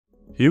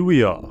Here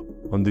we are,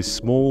 on this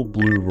small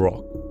blue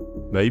rock.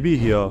 Maybe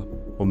here,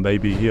 or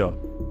maybe here.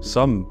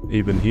 Some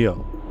even here.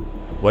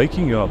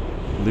 Waking up,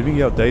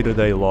 living our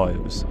day-to-day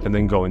lives, and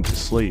then going to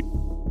sleep.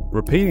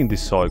 Repeating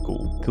this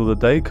cycle till the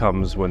day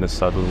comes when it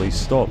suddenly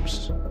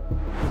stops.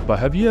 But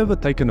have you ever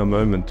taken a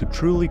moment to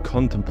truly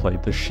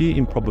contemplate the sheer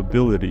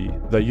improbability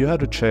that you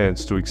had a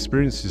chance to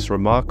experience this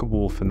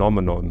remarkable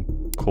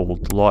phenomenon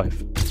called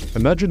life?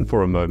 Imagine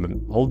for a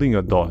moment holding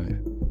a die,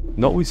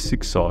 not with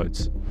 6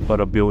 sides,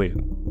 but a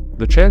billion.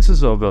 The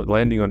chances of it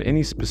landing on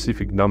any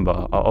specific number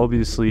are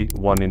obviously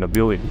 1 in a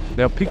billion.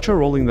 Now picture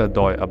rolling that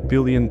die a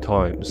billion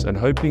times and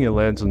hoping it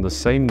lands on the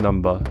same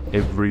number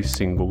every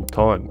single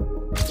time.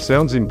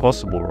 Sounds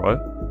impossible, right?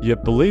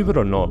 Yet believe it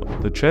or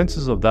not, the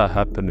chances of that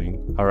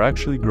happening are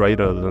actually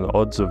greater than the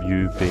odds of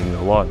you being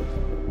alive.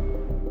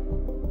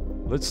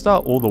 Let's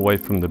start all the way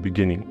from the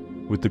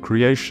beginning, with the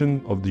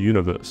creation of the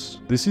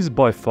universe. This is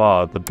by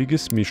far the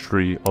biggest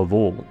mystery of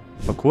all.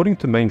 According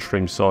to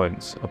mainstream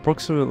science,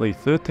 approximately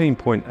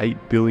 13.8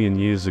 billion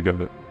years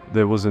ago,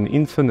 there was an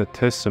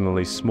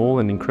infinitesimally small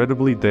and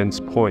incredibly dense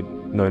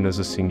point known as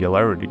a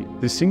singularity.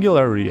 This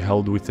singularity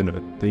held within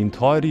it the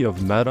entirety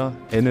of matter,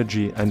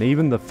 energy, and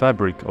even the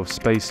fabric of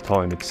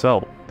space-time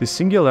itself. This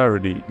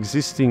singularity,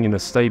 existing in a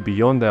state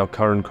beyond our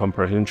current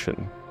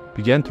comprehension,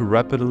 began to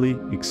rapidly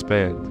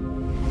expand.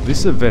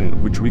 This event,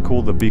 which we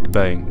call the Big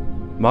Bang,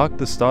 marked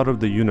the start of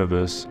the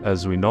universe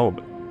as we know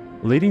it,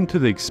 leading to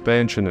the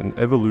expansion and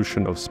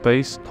evolution of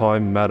space,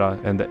 time, matter,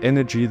 and the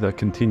energy that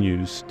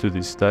continues to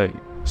this day.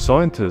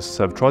 Scientists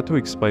have tried to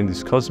explain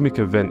this cosmic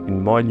event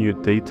in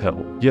minute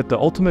detail, yet the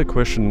ultimate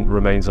question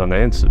remains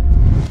unanswered.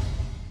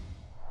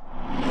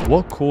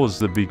 What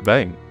caused the Big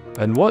Bang?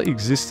 And what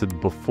existed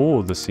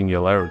before the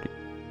singularity?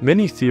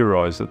 Many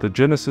theorize that the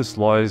genesis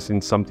lies in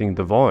something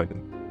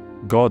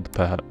divine, God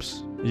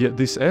perhaps. Yet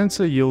this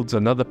answer yields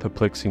another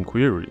perplexing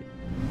query.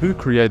 Who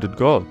created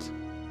God?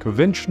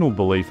 Conventional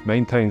belief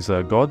maintains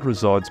that God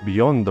resides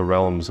beyond the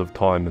realms of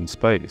time and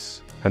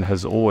space, and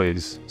has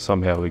always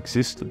somehow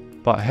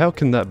existed. But how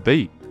can that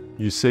be?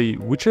 You see,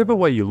 whichever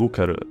way you look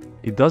at it,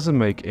 it doesn't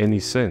make any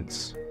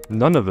sense.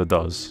 None of it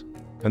does.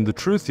 And the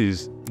truth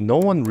is, no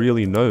one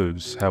really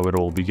knows how it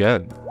all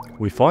began.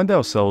 We find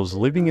ourselves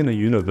living in a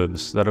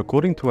universe that,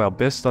 according to our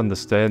best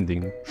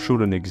understanding,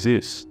 shouldn't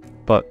exist.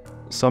 But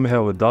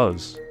somehow it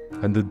does.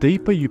 And the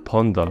deeper you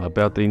ponder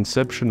about the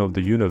inception of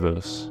the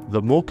universe,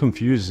 the more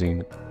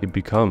confusing it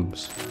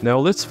becomes. Now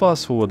let's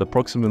fast forward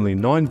approximately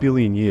 9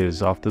 billion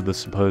years after the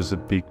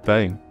supposed Big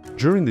Bang.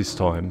 During this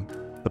time,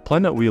 the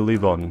planet we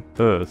live on,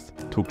 Earth,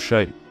 took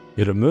shape.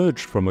 It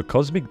emerged from a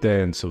cosmic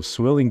dance of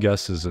swirling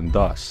gases and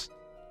dust.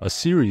 A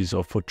series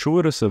of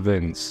fortuitous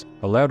events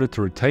allowed it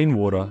to retain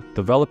water,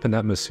 develop an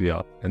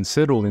atmosphere, and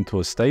settle into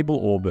a stable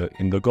orbit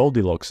in the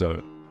Goldilocks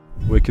zone,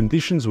 where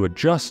conditions were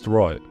just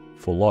right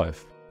for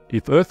life.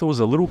 If Earth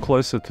was a little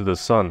closer to the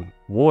Sun,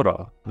 water,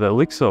 the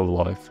elixir of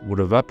life, would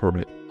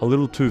evaporate. A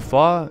little too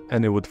far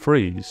and it would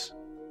freeze,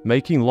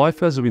 making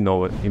life as we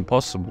know it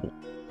impossible.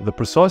 The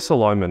precise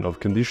alignment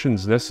of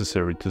conditions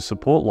necessary to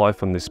support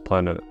life on this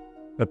planet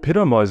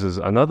epitomizes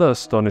another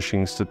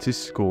astonishing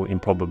statistical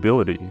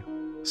improbability.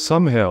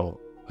 Somehow,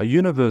 a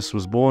universe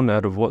was born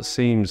out of what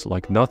seems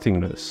like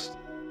nothingness,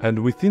 and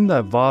within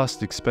that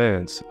vast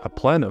expanse, a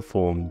planet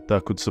formed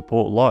that could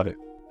support life.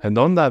 And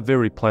on that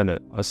very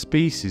planet, a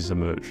species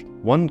emerged,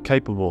 one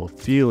capable of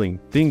feeling,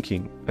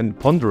 thinking, and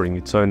pondering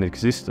its own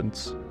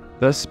existence.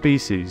 That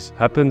species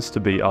happens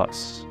to be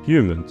us,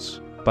 humans.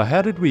 But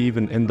how did we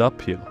even end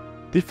up here?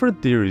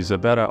 Different theories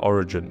about our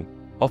origin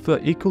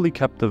offer equally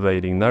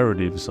captivating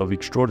narratives of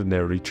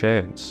extraordinary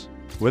chance.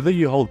 Whether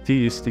you hold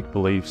theistic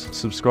beliefs,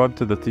 subscribe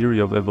to the theory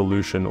of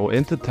evolution, or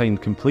entertain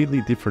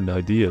completely different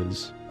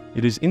ideas,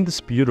 it is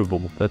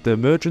indisputable that the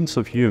emergence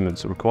of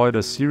humans required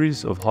a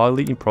series of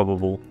highly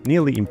improbable,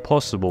 nearly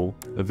impossible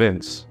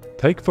events.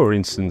 Take for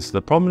instance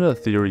the prominent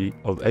theory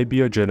of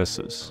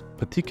abiogenesis,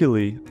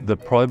 particularly the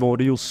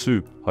primordial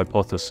soup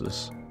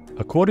hypothesis.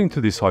 According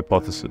to this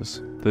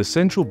hypothesis, the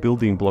essential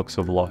building blocks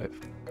of life,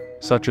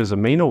 such as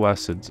amino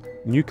acids,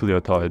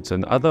 nucleotides,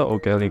 and other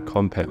organic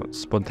compounds,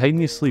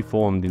 spontaneously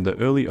formed in the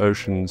early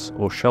oceans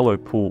or shallow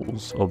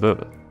pools of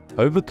Earth.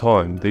 Over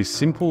time, these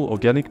simple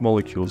organic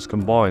molecules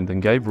combined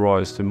and gave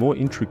rise to more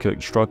intricate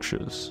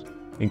structures,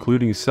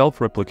 including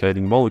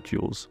self-replicating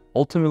molecules,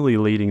 ultimately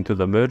leading to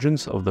the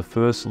emergence of the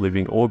first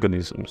living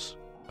organisms.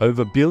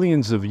 Over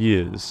billions of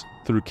years,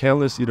 through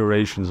countless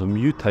iterations of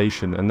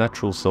mutation and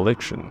natural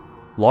selection,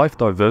 life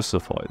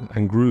diversified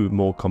and grew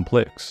more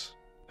complex.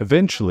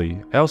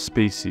 Eventually, our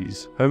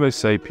species, Homo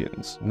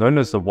sapiens, known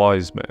as the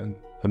wise man,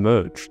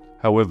 emerged.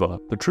 However,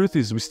 the truth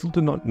is we still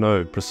do not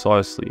know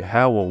precisely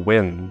how or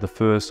when the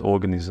first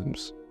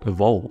organisms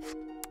evolved.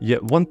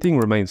 Yet one thing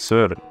remains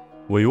certain.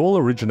 We all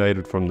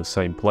originated from the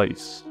same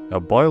place, our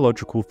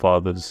biological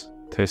father's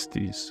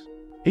testes.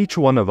 Each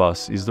one of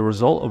us is the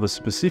result of a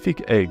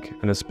specific egg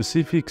and a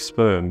specific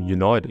sperm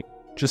uniting.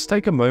 Just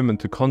take a moment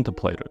to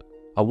contemplate it.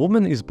 A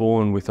woman is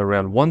born with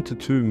around 1 to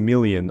 2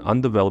 million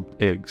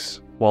undeveloped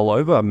eggs, while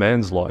over a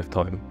man's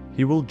lifetime,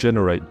 he will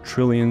generate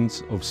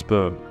trillions of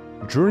sperm.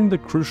 During the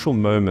crucial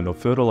moment of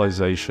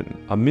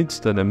fertilization,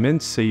 amidst an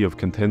immense sea of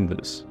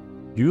contenders,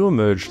 you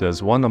emerged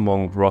as one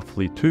among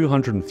roughly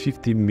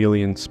 250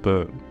 million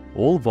sperm,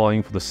 all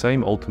vying for the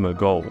same ultimate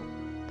goal,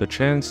 the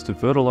chance to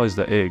fertilize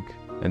the egg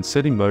and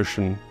set in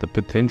motion the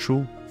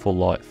potential for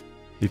life.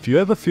 If you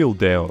ever feel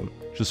down,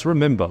 just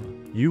remember,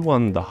 you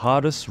won the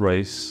hardest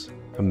race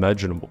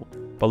imaginable.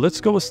 But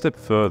let's go a step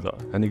further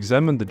and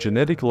examine the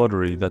genetic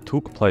lottery that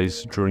took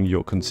place during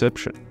your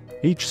conception.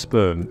 Each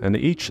sperm and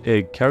each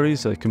egg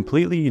carries a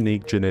completely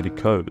unique genetic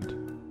code,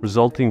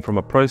 resulting from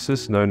a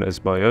process known as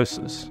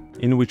meiosis,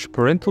 in which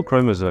parental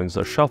chromosomes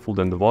are shuffled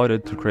and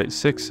divided to create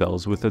sex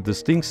cells with a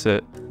distinct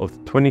set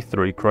of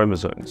 23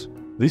 chromosomes.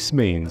 This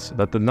means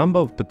that the number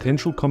of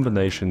potential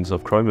combinations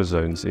of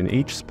chromosomes in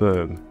each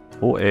sperm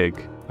or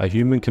egg a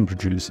human can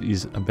produce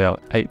is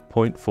about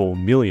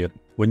 8.4 million.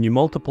 When you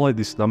multiply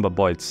this number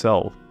by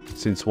itself,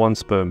 since one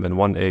sperm and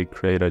one egg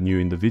create a new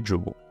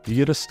individual, you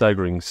get a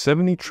staggering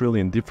 70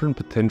 trillion different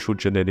potential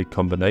genetic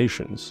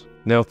combinations.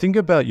 Now think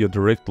about your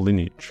direct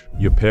lineage,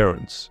 your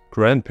parents,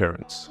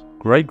 grandparents,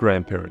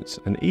 great-grandparents,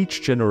 and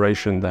each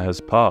generation that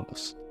has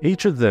passed.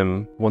 Each of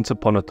them, once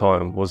upon a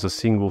time, was a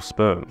single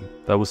sperm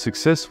that was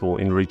successful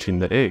in reaching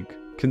the egg.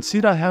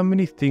 Consider how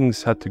many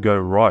things had to go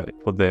right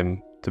for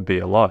them to be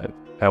alive.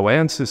 Our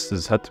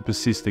ancestors had to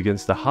persist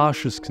against the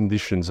harshest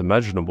conditions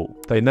imaginable.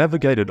 They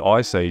navigated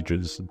ice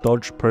ages,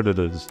 dodged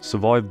predators,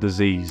 survived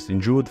disease,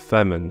 endured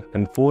famine,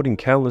 and fought in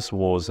countless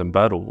wars and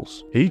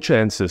battles. Each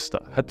ancestor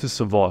had to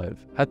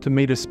survive, had to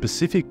meet a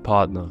specific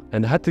partner,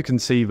 and had to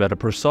conceive at a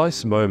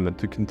precise moment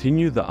to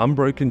continue the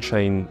unbroken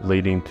chain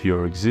leading to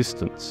your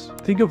existence.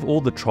 Think of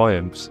all the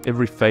triumphs,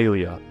 every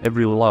failure,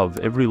 every love,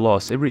 every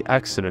loss, every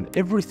accident,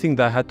 everything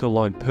that had to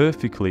align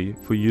perfectly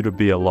for you to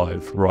be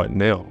alive right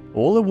now.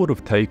 All it would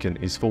have taken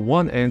is for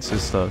one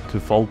ancestor to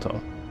falter,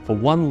 for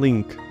one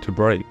link to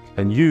break,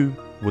 and you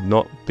would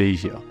not be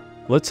here.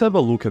 Let's have a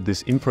look at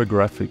this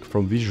infographic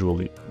from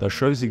Visually that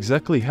shows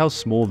exactly how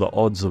small the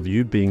odds of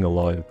you being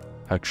alive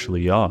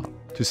actually are.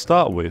 To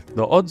start with,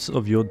 the odds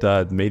of your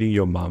dad meeting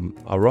your mum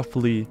are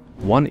roughly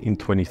 1 in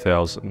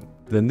 20,000.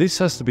 Then this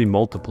has to be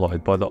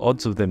multiplied by the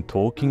odds of them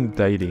talking,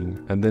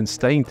 dating, and then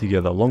staying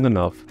together long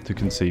enough to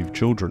conceive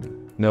children.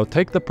 Now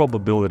take the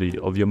probability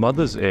of your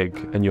mother's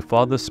egg and your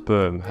father's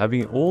sperm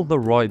having all the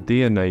right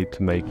DNA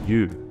to make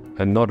you,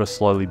 and not a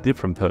slightly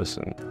different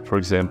person, for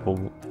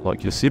example,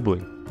 like your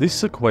sibling.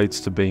 This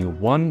equates to being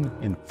 1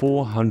 in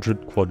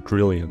 400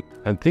 quadrillion.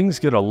 And things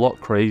get a lot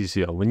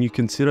crazier when you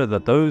consider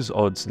that those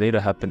odds need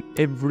to happen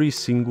every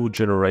single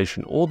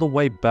generation, all the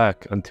way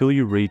back until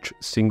you reach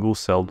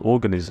single-celled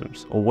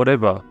organisms, or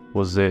whatever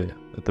was there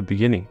at the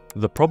beginning.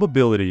 The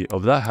probability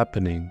of that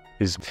happening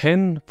is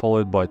 10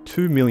 followed by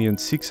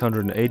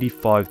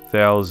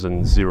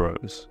 2,685,000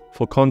 zeros.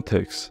 For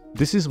context,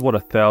 this is what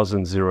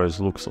 1,000 zeros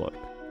looks like.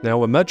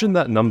 Now imagine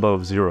that number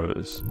of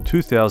zeros,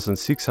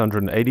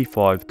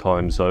 2,685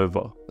 times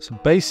over. So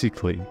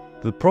basically,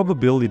 the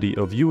probability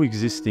of you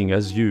existing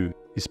as you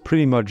is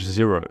pretty much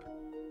zero,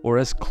 or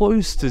as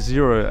close to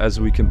zero as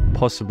we can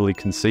possibly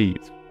conceive.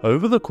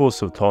 Over the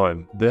course of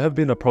time, there have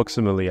been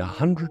approximately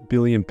 100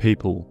 billion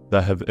people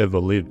that have ever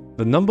lived.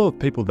 The number of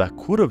people that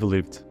could have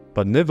lived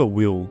but never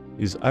will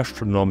is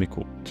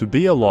astronomical. To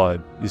be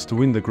alive is to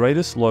win the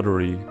greatest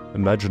lottery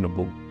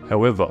imaginable.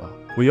 However,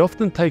 we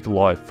often take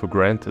life for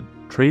granted,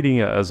 treating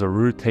it as a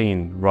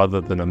routine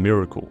rather than a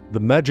miracle. The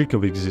magic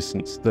of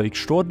existence, the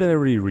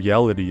extraordinary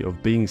reality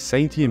of being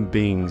sentient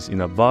beings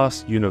in a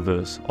vast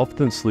universe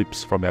often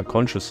slips from our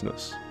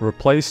consciousness,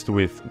 replaced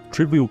with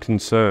trivial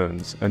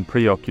concerns and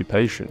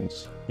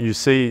preoccupations. You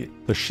see,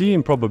 the sheer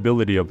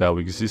improbability of our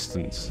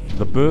existence,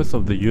 the birth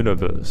of the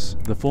universe,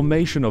 the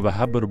formation of a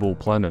habitable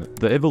planet,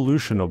 the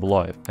evolution of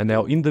life, and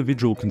our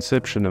individual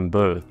conception and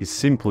birth is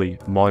simply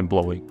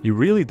mind-blowing. It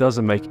really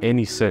doesn't make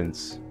any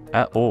sense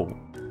at all.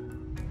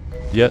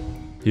 Yet,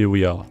 here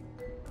we are.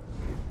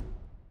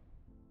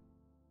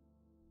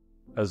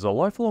 As a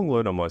lifelong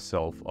learner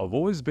myself, I've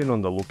always been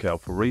on the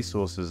lookout for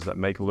resources that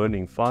make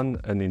learning fun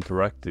and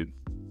interactive.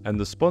 And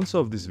the sponsor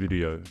of this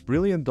video,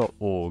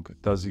 Brilliant.org,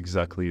 does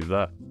exactly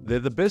that. They're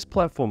the best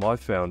platform I've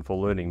found for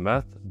learning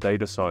math,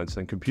 data science,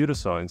 and computer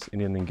science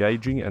in an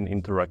engaging and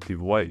interactive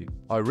way.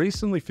 I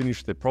recently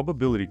finished their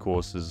probability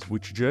courses,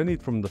 which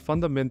journeyed from the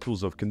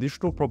fundamentals of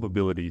conditional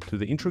probability to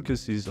the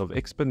intricacies of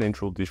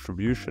exponential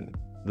distribution.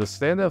 The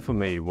standout for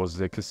me was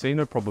their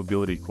casino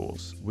probability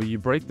course, where you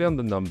break down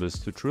the numbers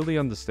to truly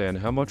understand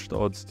how much the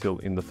odds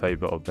tilt in the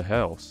favor of the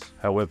house.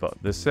 However,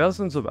 there's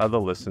thousands of other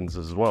lessons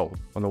as well,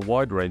 on a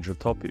wide range of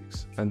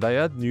topics, and they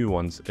add new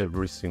ones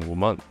every single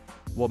month.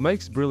 What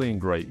makes Brilliant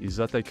great is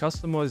that they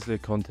customize their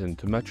content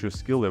to match your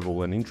skill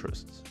level and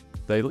interests.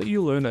 They let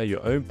you learn at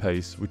your own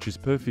pace, which is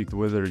perfect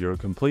whether you're a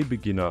complete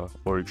beginner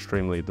or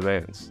extremely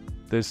advanced.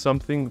 There's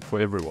something for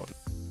everyone.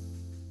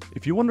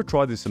 If you want to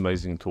try this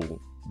amazing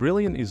tool,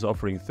 Brilliant is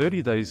offering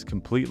 30 days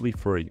completely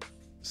free.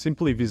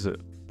 Simply visit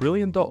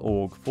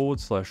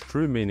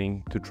brilliant.org/true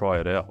meaning to try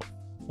it out.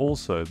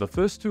 Also, the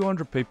first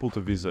 200 people to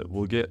visit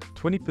will get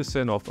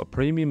 20% off a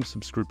premium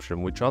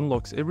subscription which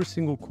unlocks every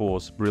single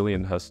course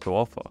Brilliant has to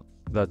offer.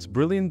 That's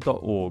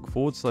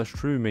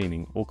brilliant.org/true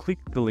meaning, or click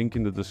the link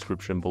in the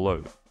description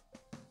below.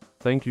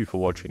 Thank you for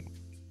watching.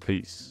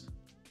 Peace.